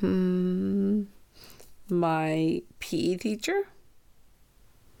 My PE teacher.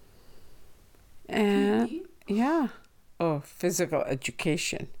 And PE? yeah. Oh, physical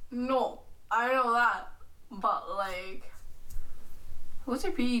education. No, I know that. But, like, who's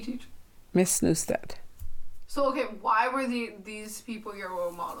your PE teacher? Miss Newstead. So, okay, why were these people your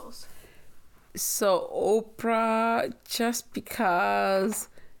role models? So Oprah, just because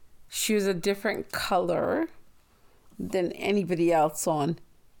she was a different color than anybody else on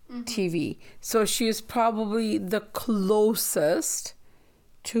TV. So she was probably the closest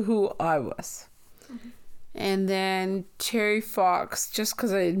to who I was. And then Terry Fox, just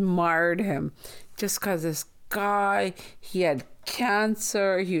because I admired him, just because this guy, he had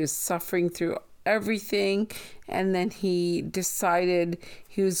cancer, he was suffering through everything, and then he decided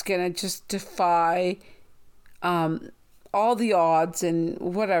he was gonna just defy all the odds and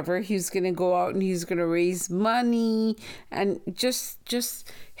whatever. He was gonna go out and he's gonna raise money and just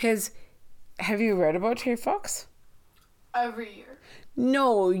his. Have you read about Terry Fox? Every year.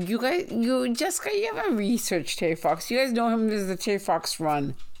 No, Jessica, you haven't researched Terry Fox. You guys know him as the Terry Fox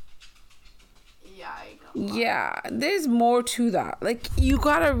Run. Yeah, I know. Yeah, there's more to that. Like, you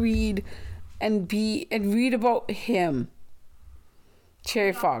gotta read and read about him,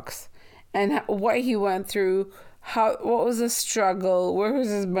 Terry Fox, and what he went through. What was the struggle? Where was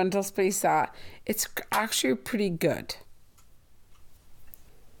his mental space at? It's actually pretty good.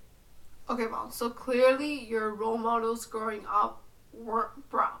 Okay, Mom. So clearly, your role models growing up weren't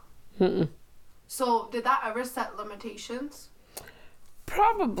brown. So did that ever set limitations?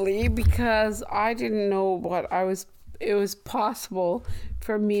 Probably because I didn't know what it was possible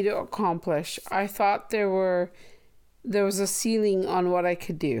for me to accomplish. I thought there was a ceiling on what I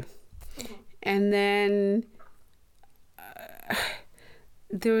could do. And then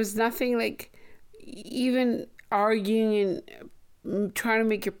there was nothing like even arguing and trying to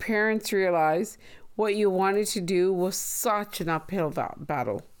make your parents realize what you wanted to do was such an uphill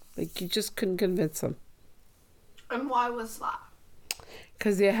battle. Like, you just couldn't convince them. And why was that?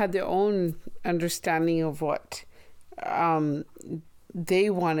 Because they had their own understanding of what they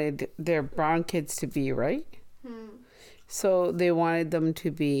wanted their brown kids to be, right? So they wanted them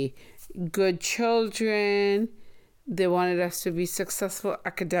to be good children. They wanted us to be successful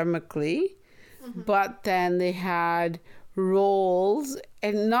academically. But then they had roles,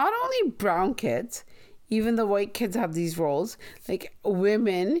 and not only brown kids, even the white kids have these roles. Like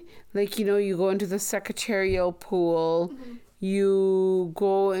women, like, you know, you go into the secretarial pool, you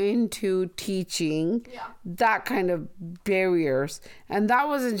go into teaching, that kind of barriers. And that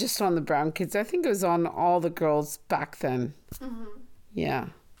wasn't just on the brown kids. I think it was on all the girls back then. Yeah.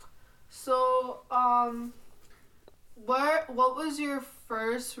 So, what was your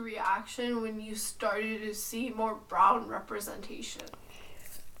first reaction when you started to see more brown representation?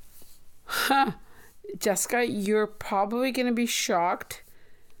 Jessica, you're probably going to be shocked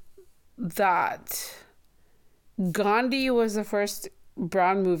that Gandhi was the first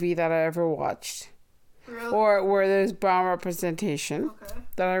brown movie that I ever watched. Really? Or where there's brown representation. Okay.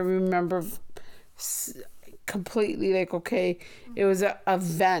 That I remember completely, like, okay, it was an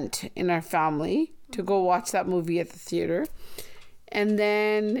event in our family to go watch that movie at the theater. And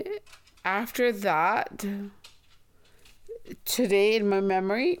then after that, Today in my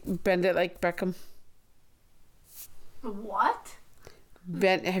memory, Bend It Like Beckham. What?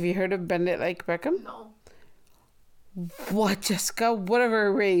 Have you heard of Bend It Like Beckham? No. What, Jessica? What have I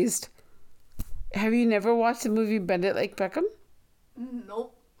raised? Have you never watched the movie Bend It Like Beckham?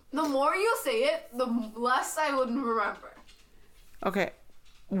 Nope. The more you say it, the less I would remember. Okay.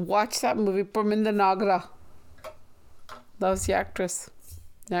 Watch that movie. Parminder Nagra. That was the actress.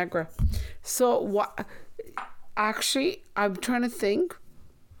 Nagra. So, what? Actually, I'm trying to think.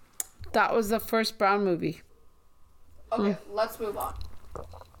 That was the first Brown movie. Okay, let's move on.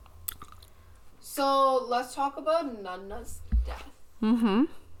 So, let's talk about Nana's death. Mm-hmm.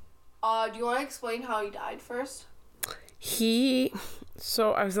 Do you want to explain how he died first?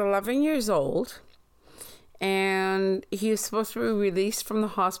 So I was 11 years old, and he was supposed to be released from the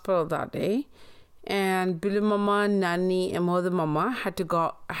hospital that day. And Bilu Mama, Nani, and Mother Mama had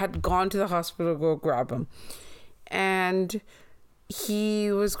gone to the hospital to go grab him. And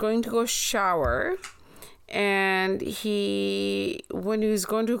he was going to go shower. And when he was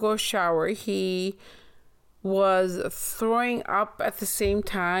going to go shower, he was throwing up at the same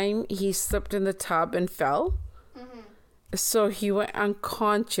time. He slipped in the tub and fell. So he went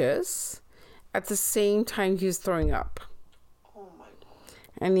unconscious at the same time he was throwing up. Oh my god.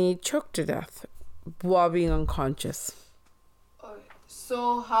 And he choked to death while being unconscious. Okay.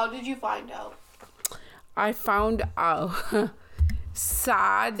 So how did you find out? I found out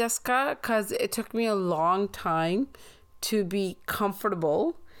sad, Jessica, because it took me a long time to be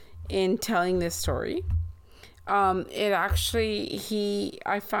comfortable in telling this story. I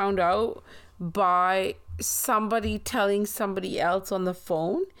found out by somebody telling somebody else on the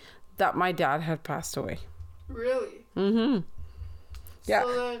phone that my dad had passed away. Really? Mm-hmm. Yeah.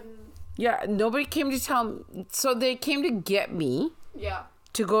 So then... Yeah, nobody came to tell me. So they came to get me. Yeah.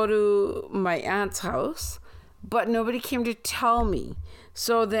 To go to my aunt's house, but nobody came to tell me.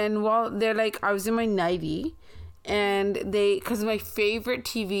 So then they're like, I was in my nightie, and because my favorite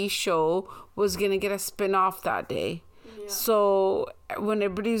TV show was going to get a spin-off that day. Yeah. So when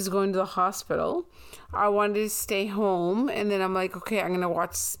everybody was going to the hospital, I wanted to stay home, and then I'm like, okay, I'm going to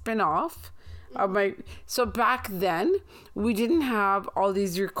watch spin-off. So back then, we didn't have all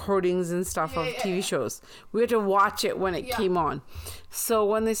these recordings and stuff of TV shows. We had to watch it when it came on. So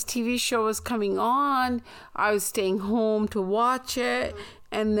when this TV show was coming on, I was staying home to watch it.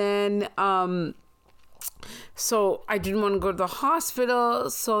 And then, so I didn't want to go to the hospital.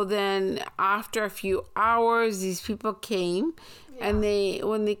 So then after a few hours, these people came. Yeah. And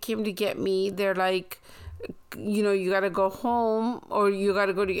when they came to get me, they're like, you know, you got to go home or you got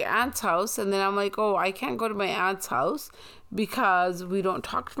to go to your aunt's house. And then I'm like, oh, I can't go to my aunt's house because we don't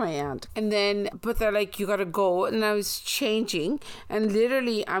talk to my aunt. But they're like, you got to go. And I was changing. And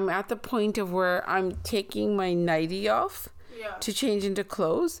literally, I'm at the point of where I'm taking my nightie off to change into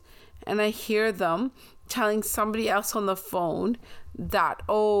clothes. And I hear them telling somebody else on the phone that,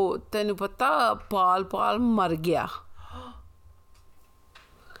 oh, tenu pata, Paul mar gaya.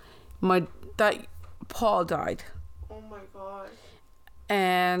 Paul died. Oh my god.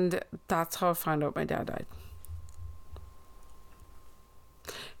 And that's how I found out my dad died.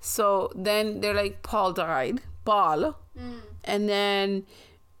 So then they're like, Paul died. Paul. And then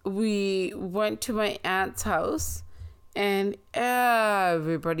we went to my aunt's house and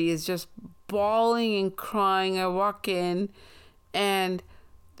everybody is just bawling and crying. I walk in and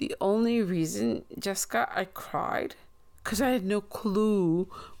the only reason, Jessica, I cried because I had no clue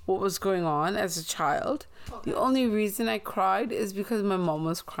what was going on as a child. Okay. The only reason I cried is because my mom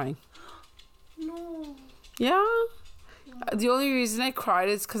was crying. No. Yeah. The only reason I cried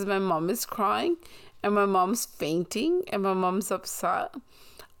is because my mom is crying and my mom's fainting and my mom's upset.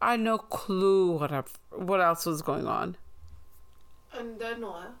 I had no clue what else was going on. And then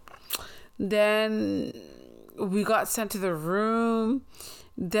what? Then we got sent to the room.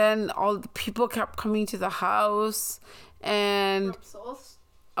 Then all the people kept coming to the house and...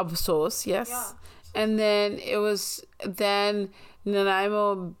 Absos, yes. Yeah. And then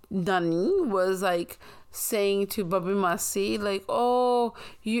Nanaimo Nani was like saying to Babi Masi, like, oh,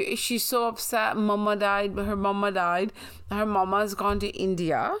 she's so upset. Mama died, but her mama died. Her mama's gone to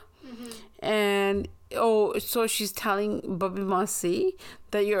India. And so she's telling Babi Masi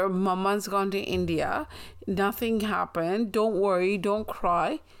that your mama's gone to India. Nothing happened. Don't worry. Don't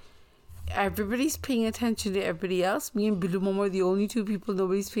cry. Everybody's paying attention to everybody else. Me and Bilu Mama are the only two people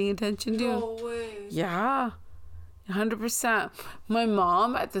nobody's paying attention to. No way. Yeah. 100%. My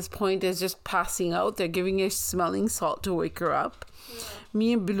mom at this point is just passing out. They're giving her smelling salt to wake her up. Yeah.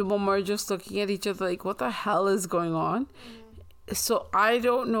 Me and Bilu Mama are just looking at each other like, what the hell is going on? So I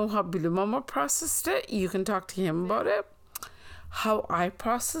don't know how Bilu Mama processed it. You can talk to him about it. how I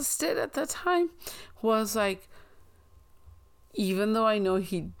processed it at the time was like, even though I know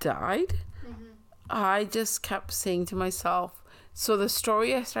he died, I just kept saying to myself, so the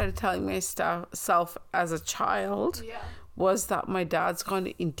story I started telling myself as a child was that my dad's gone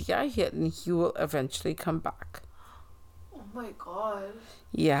to India and he will eventually come back. Oh my God.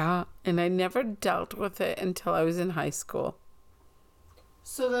 Yeah, and I never dealt with it until I was in high school.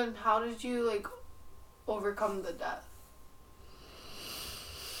 So then how did you like overcome the death?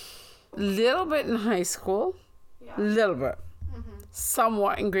 Little bit in high school, Yeah. little bit.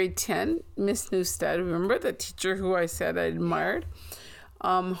 Somewhat in grade 10, Miss Newstead, remember the teacher who I said I admired?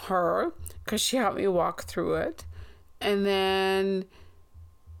 Her, because she helped me walk through it. And then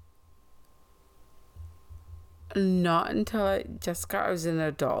not until I was an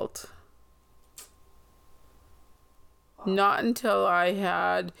adult. Not until I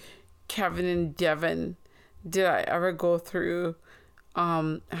had Kevin and Devin did I ever go through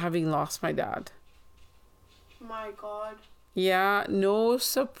having lost my dad. My God. Yeah, no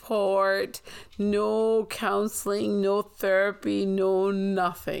support, no counseling, no therapy, no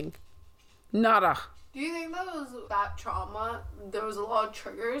nothing. Nada. Do you think that trauma, there was a lot of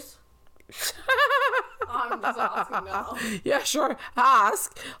triggers? I'm just asking now. Yeah, sure.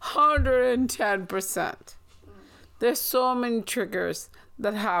 Ask. 110%. There's so many triggers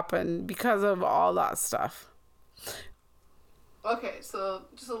that happen because of all that stuff. Okay, so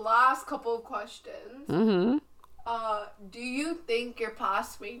just the last couple of questions. Do you think your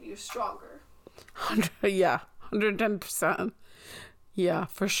past made you stronger? 110%. Yeah,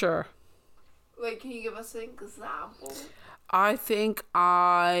 for sure. Like, can you give us an example? I think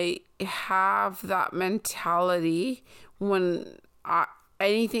I have that mentality when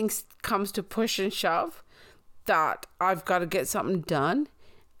anything comes to push and shove, that I've got to get something done,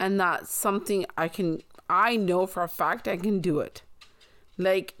 and that's something I know for a fact I can do it.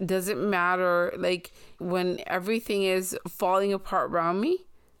 Like, doesn't matter, like, when everything is falling apart around me,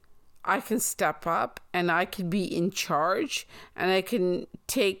 I can step up and I can be in charge and I can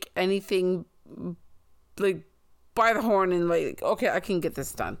take anything like by the horn and like, okay, I can get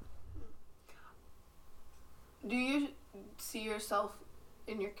this done. Do you see yourself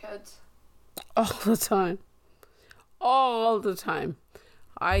in your kids? All the time. All the time.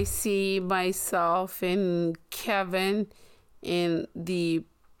 I see myself in Kevin, in the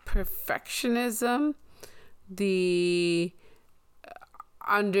perfectionism, the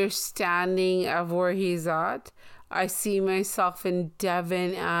understanding of where he's at. I see myself in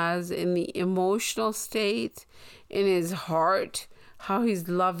Devin as in the emotional state, in his heart, how he's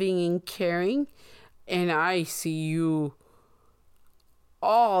loving and caring. And I see you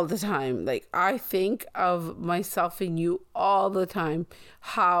all the time. Like, I think of myself in you all the time,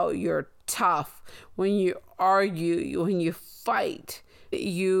 how you're tough, when you argue, when you fight,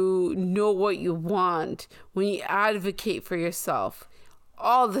 you know what you want, when you advocate for yourself,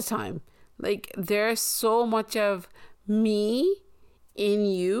 all the time. Like, there's so much of me in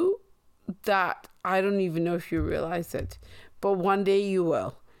you that I don't even know if you realize it, but one day you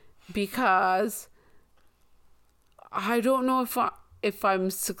will, because I don't know if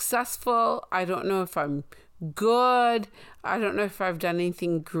I'm successful. I don't know if I'm good. I don't know if I've done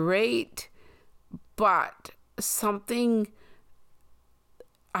anything great, but something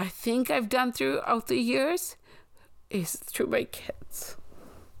I think I've done throughout the years is through my kids.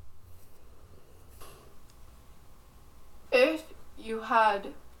 If you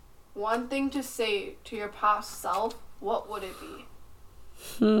had one thing to say to your past self, what would it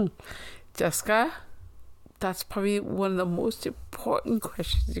be? Jessica, that's probably one of the most important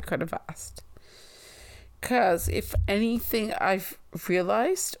questions you could have asked. Because if anything I've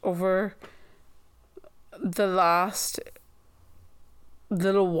realized over the last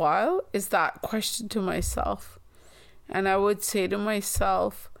little while is that question to myself. And I would say to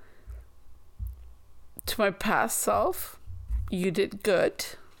myself, to my past self, you did good.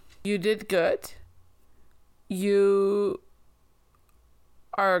 You did good. You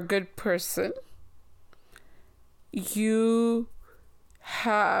are a good person. You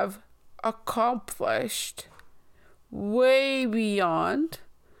have accomplished way beyond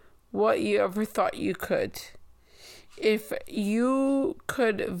what you ever thought you could. If you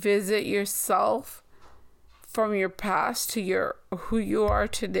could visit yourself from your past to who you are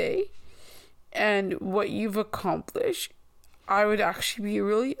today and what you've accomplished, I would actually be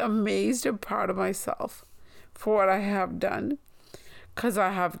really amazed and proud of myself for what I have done. Because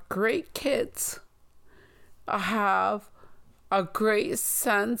I have great kids. I have a great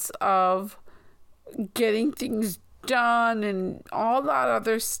sense of getting things done and all that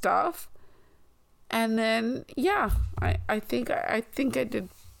other stuff. And then, yeah, I think I did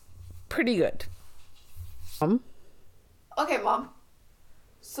pretty good. Okay, Mom.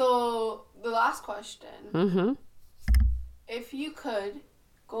 So, the last question. Mm-hmm. If you could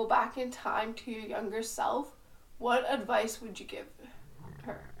go back in time to your younger self, what advice would you give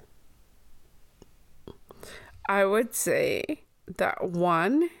her? I would say that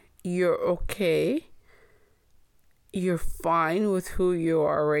one, you're okay. You're fine with who you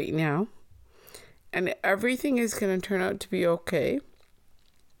are right now. And everything is going to turn out to be okay.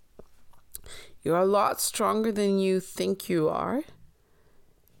 You're a lot stronger than you think you are.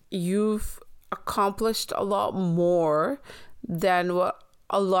 You've accomplished a lot more than what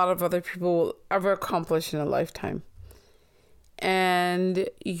a lot of other people will ever accomplish in a lifetime. And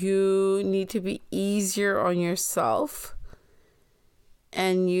you need to be easier on yourself.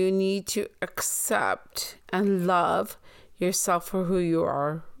 And you need to accept and love yourself for who you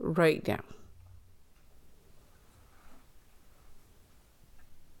are right now.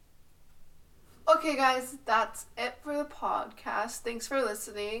 Okay, guys, that's it for the podcast. Thanks for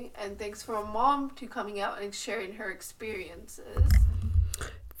listening, and thanks for Mom to coming out and sharing her experiences.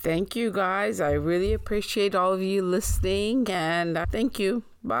 Thank you, guys. I really appreciate all of you listening, and thank you.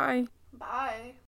 Bye. Bye.